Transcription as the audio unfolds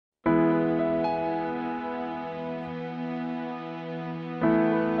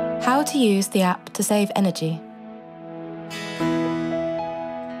How to use the app to save energy.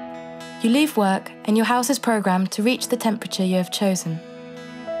 You leave work and your house is programmed to reach the temperature you have chosen.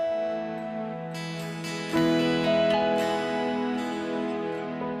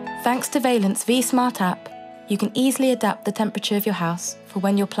 Thanks to Valent's V-Smart app, you can easily adapt the temperature of your house for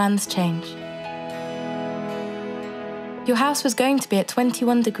when your plans change. Your house was going to be at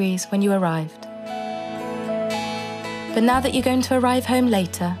 21 degrees when you arrived. But now that you're going to arrive home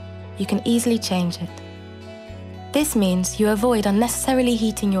later, you can easily change it. This means you avoid unnecessarily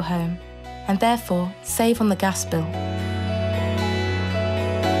heating your home and therefore save on the gas bill.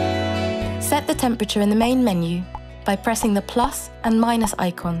 Set the temperature in the main menu by pressing the plus and minus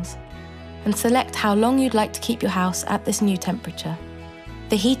icons and select how long you'd like to keep your house at this new temperature.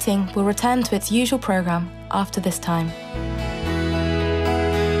 The heating will return to its usual program after this time.